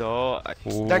cocky though.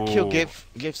 That kill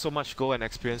gave so much go and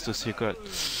experience to Secret.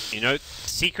 You know,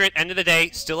 Secret, end of the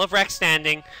day, still have Rex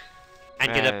standing.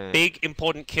 And get a big,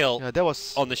 important kill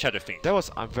on the Shadow Fiend. That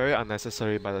was very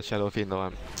unnecessary by the Shadow Fiend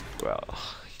though. Well,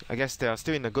 I guess they are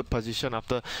still in a good position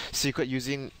after Secret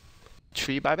using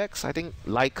 3 buybacks. I think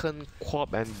Lycan,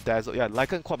 Quab, and Dazzle. Yeah,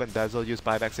 Lycan, Quab, and Dazzle used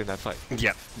buybacks in that fight.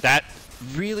 Yeah, that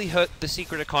really hurt the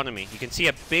Secret economy. You can see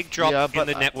a big drop in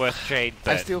the net worth trade.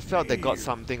 But I still felt they got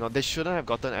something, or they shouldn't have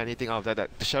gotten anything out of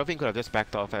that. The Shadow Fiend could have just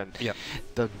backed off, and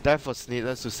the death was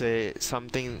needless to say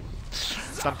something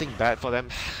bad for them.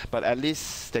 But at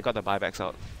least they got the buybacks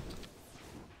out.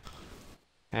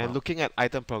 And looking at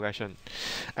item progression,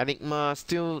 Enigma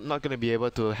still not going to be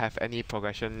able to have any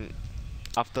progression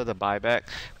after the buyback.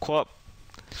 Quab,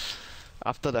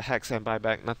 after the hex and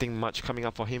buyback, nothing much coming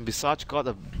up for him. Visage got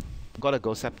a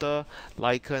Ghost Scepter.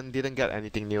 Lycan didn't get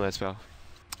anything new as well.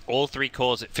 All 3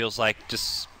 cores, it feels like,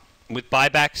 just with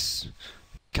buybacks,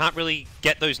 can't really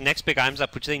get those next big items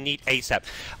up, which they need ASAP.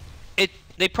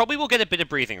 They probably will get a bit of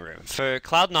breathing room. For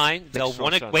Cloud9, they'll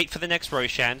want to wait for the next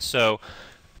Roshan, so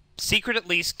Secret at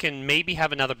least can maybe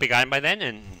have another big item by then,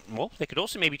 and well, they could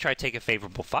also maybe try to take a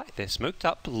favorable fight. They're smoked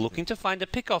up, looking to find a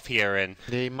pick-off here, and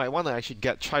they might want to actually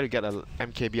try to get a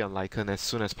MKB on Lycan as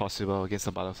soon as possible against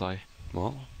the Butterfly.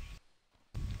 Well,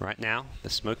 right now, the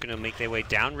smoke going to make their way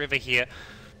down river here.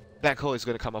 Black hole is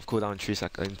going to come off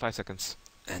cooldown in 5 seconds.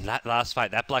 And that last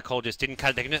fight, that black hole just didn't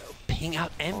cut it. They're going to ping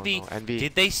out Envy. Oh no, Envy.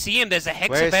 Did they see him? There's a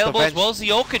Hex available as well as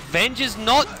the Orchid. Venge is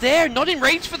not there, not in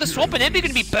range for the swap, and Envy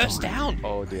going to be burst down.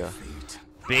 Oh dear.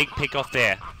 Big pick off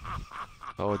there.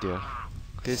 Oh dear.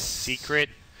 This Secret.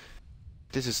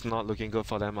 This is not looking good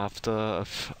for them after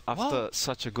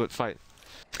such a good fight.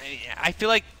 I feel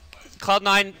like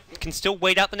Cloud9 can still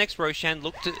wait out the next Roshan.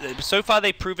 So far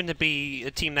they've proven to be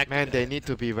a team that... Man, they need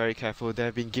to be very careful.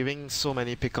 They've been giving so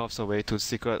many pickoffs away to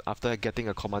Secret after getting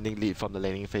a commanding lead from the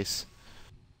laning phase.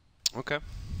 Okay.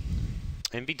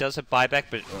 Envy does have buyback,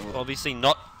 but obviously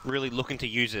not really looking to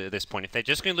use it at this point. If they're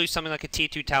just going to lose something like a tier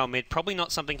 2 tower mid, probably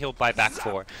not something he'll buy back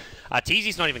for.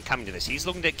 TZ's not even coming to this. He's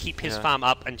looking to keep his farm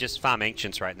up and just farm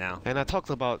Ancients right now. And I talked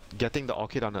about getting the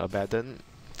Orchid on the Abaddon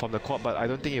from the quad, but I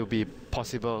don't think it will be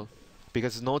possible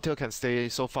because No-Tail can stay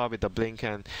so far with the Blink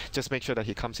and just make sure that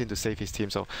he comes in to save his team.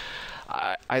 So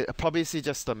I probably see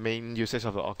just the main usage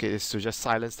of the Orchid is to just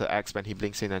silence the Axe when he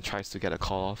blinks in and tries to get a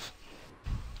call off.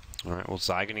 Alright, well,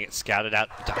 Zai gonna get scouted out.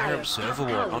 Dire Observer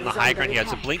Ward on the high ground. He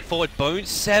has a blink forward. Bone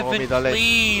 7,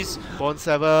 please! Bone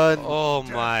 7. Oh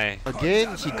my.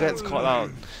 Again, he gets caught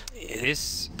out.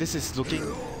 This is looking...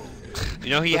 You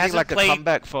know, he hasn't like played... a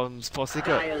comeback for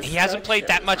Secret. He hasn't played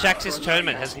that much Axis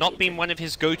Tournament. Has not been one of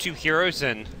his go-to heroes,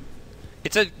 and...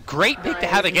 It's a great pick to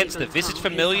have against the Visage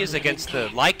Familiars, against the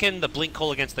Lycan, the Blink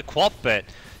Call against the Quap, but...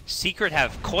 Secret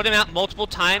have caught him out multiple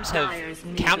times, have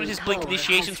countered his blink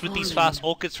initiations with these fast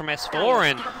orchids from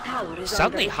S4, and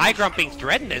suddenly high ground being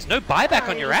threatened. There's no buyback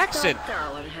on your accent.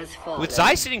 With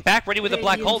Zai sitting back ready with a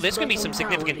black hole, there's going to be some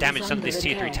significant damage done to this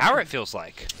tier 3 tower, it feels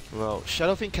like. Well,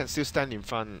 Shadowfiend can still stand in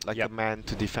front like a man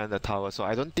to defend the tower, so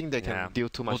I don't think they can deal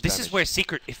too much damage. Well, this is where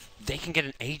Secret, if they can get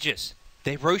an Aegis,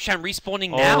 they're Roshan respawning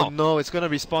now. Oh no, it's going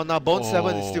to respawn now. Bone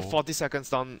 7 is still 40 seconds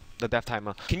down the death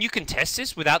timer. Can you contest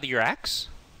this without your axe?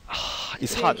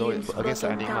 It's hard though against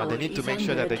the Enigma. They need to make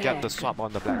sure that they get the swap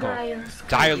on the black hole.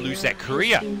 Dire lose that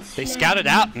courier. They scout it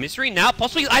out. Misery now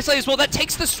possibly isolated as well. That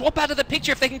takes the swap out of the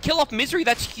picture. If they can kill off Misery,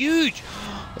 that's huge.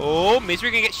 Oh,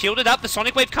 Misery gonna get shielded up. The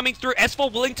Sonic Wave coming through.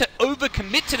 S4 willing to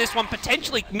overcommit to this one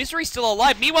potentially. Misery still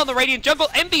alive. Meanwhile, in the Radiant jungle,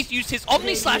 Envy's used his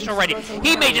Omni Slash already.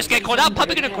 He may just get caught out.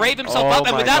 Puppey gonna grave himself up,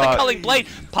 and without a culling blade,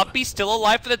 Puppey's still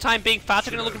alive for the time being. Fata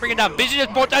gonna look to bring it down. Vision has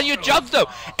brought down your jugs though.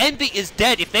 Envy is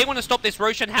dead. If they want to stop this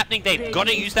Roshan happening, they've got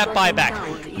to use that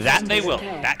buyback. That they will.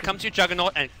 That comes your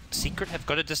Juggernaut, and Secret have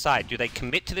got to decide: do they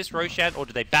commit to this Roshan or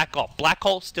do they back off? Black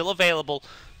Hole still available,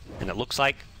 and it looks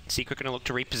like Secret gonna look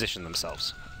to reposition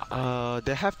themselves.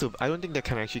 They have to. I don't think they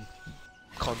can actually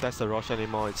contest the Rosh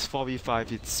anymore. It's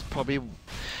 4v5. It's probably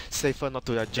safer not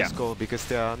to just go because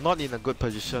they are not in a good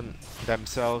position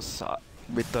themselves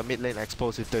with the mid lane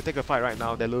exposed. If they take a fight right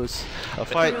now, they lose. A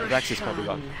fight, Rex is probably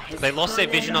gone. They lost their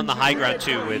vision on the high ground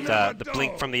too with the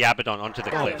blink from the Abaddon onto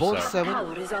the cliff. Bone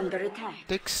 7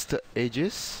 takes the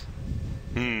Aegis.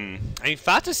 I mean,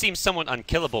 Fata seems somewhat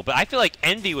unkillable, but I feel like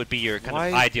Envy would be your kind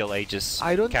of ideal Aegis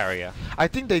carrier. I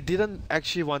think they didn't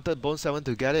actually wanted Bone 7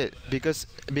 to get it because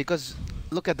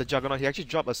look at the Juggernaut. He actually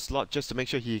dropped a slot just to make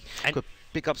sure he could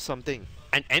pick up something.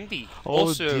 And Envy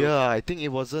also... Oh dear, I think it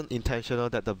wasn't intentional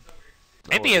that the...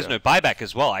 Envy has no buyback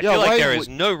as well. I feel like there is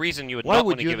no reason you would not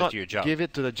want to give it to your Jug. Give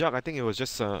it to the Jug? I think it was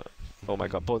just oh my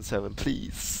god, Bone 7,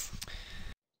 please.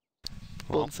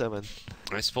 Bone 7.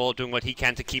 S4 doing what he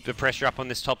can to keep the pressure up on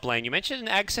this top lane. You mentioned an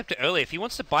Ag Scepter earlier. If he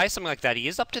wants to buy something like that, he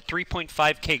is up to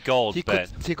 3.5k gold. He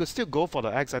could still go for the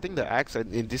Axe. I think the Axe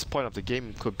in this point of the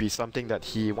game could be something that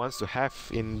he wants to have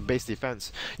in base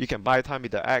defense. You can buy time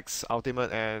with the Axe,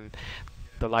 Ultimate, and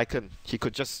the Lycan. He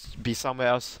could just be somewhere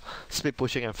else, split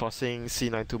pushing and forcing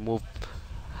C9 to move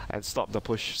and stop the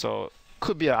push. So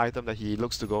could be an item that he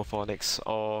looks to go for next.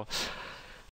 Or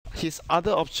his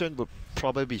other option would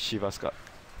probably be Shiva's God.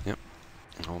 Yep.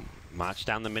 Oh, march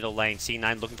down the middle lane.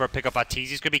 C9 looking for a pickup.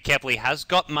 Arteezy's going to be careful. He has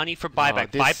got money for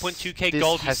buyback. 5.2k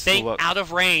gold. He's staying out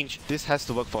of range. This has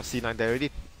to work for C9. They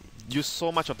already used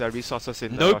so much of their resources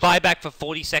in no buyback for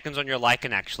 40 seconds on your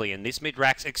Lycan, actually, and this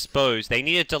mid-rack's exposed. They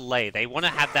need a delay. They want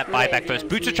to have that buyback first.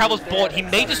 Boots of Travel's bought. He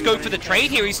may just go for the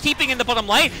trade here. He's keeping in the bottom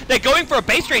lane. They're going for a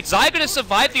base trade. Zai going to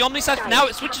survive the Omni Slash. Now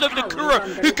it switches over to Kuro,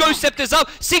 who goes Scepters up.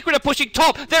 Secret are pushing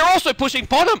top. They're also pushing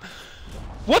bottom.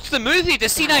 What's the move here?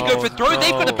 Does C9 go for throw?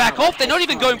 They've got to back off. They're not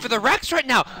even going for the racks right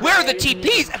now. Where are the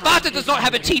TPs? Vata does not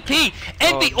have a TP.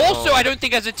 Envy also, I don't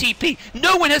think, has a TP.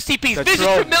 No one has TPs. Visage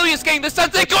Familiar's getting the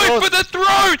stuns. They're going for the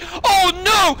throne. Oh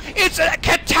no! It's a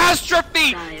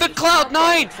catastrophe for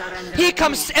Cloud9. Here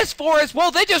comes S4 as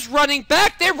well. They're just running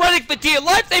back. They're running for dear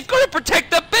life. They've got to protect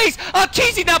the base.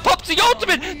 Arteezy now pops the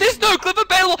ultimate. There's no clip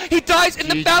available. He dies in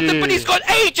the fountain, but he's got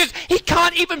ages. He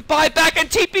can't even buy back and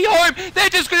TP home. They're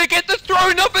just going to get the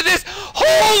throne up for this.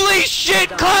 Holy shit,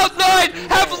 Cloud9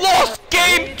 have lost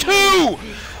game 2.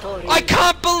 I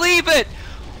can't believe it.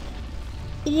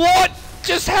 What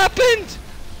just happened?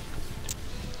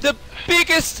 The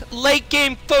biggest late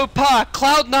game faux pas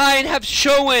Cloud9 have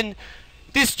shown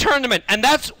this tournament, and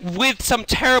that's with some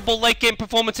terrible late game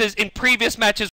performances in previous matches.